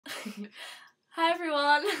Hi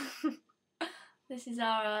everyone! This is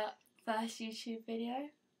our first YouTube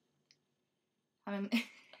video.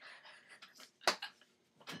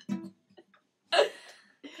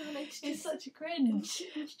 It's such a cringe.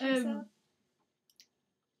 We're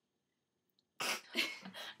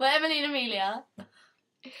Emily and Amelia.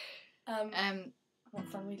 What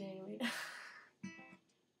fun we doing, Amelia?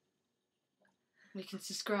 We can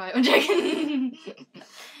subscribe. I'm joking.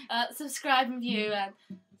 Subscribe and view and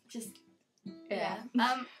just Yeah.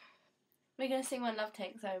 We're gonna sing when love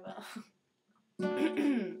takes over.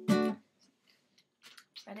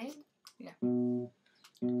 Ready? Yeah. Go.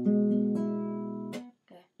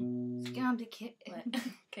 It's complicated. Wait.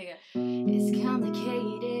 Okay, go. It's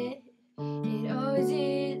complicated. It always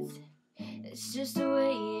is. It's just the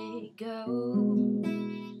way it goes.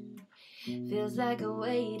 Feels like I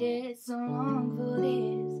waited so long for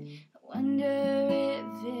this. I wonder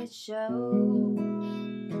if it shows.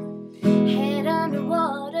 Head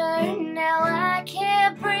underwater, now I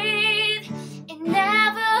can't breathe. It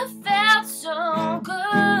never felt so good.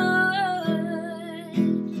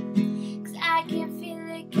 'Cause I can feel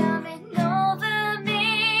it coming over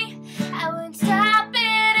me. I wouldn't stop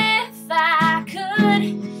it if I could.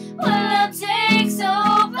 When love takes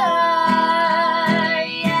over,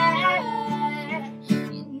 yeah.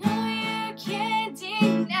 You know you can't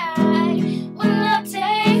deny. When love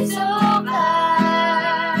takes over,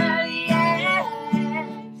 yeah.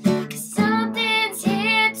 'Cause something's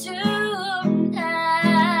here tonight.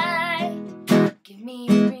 Give me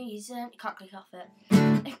a reason. You can't click off it.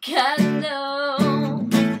 I gotta know.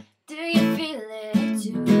 Do you feel it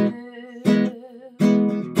too?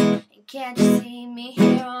 And can't you see me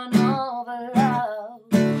here on overload?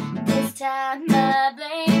 This time I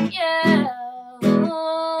blame you.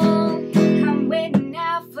 I'm waiting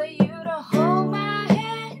out for you.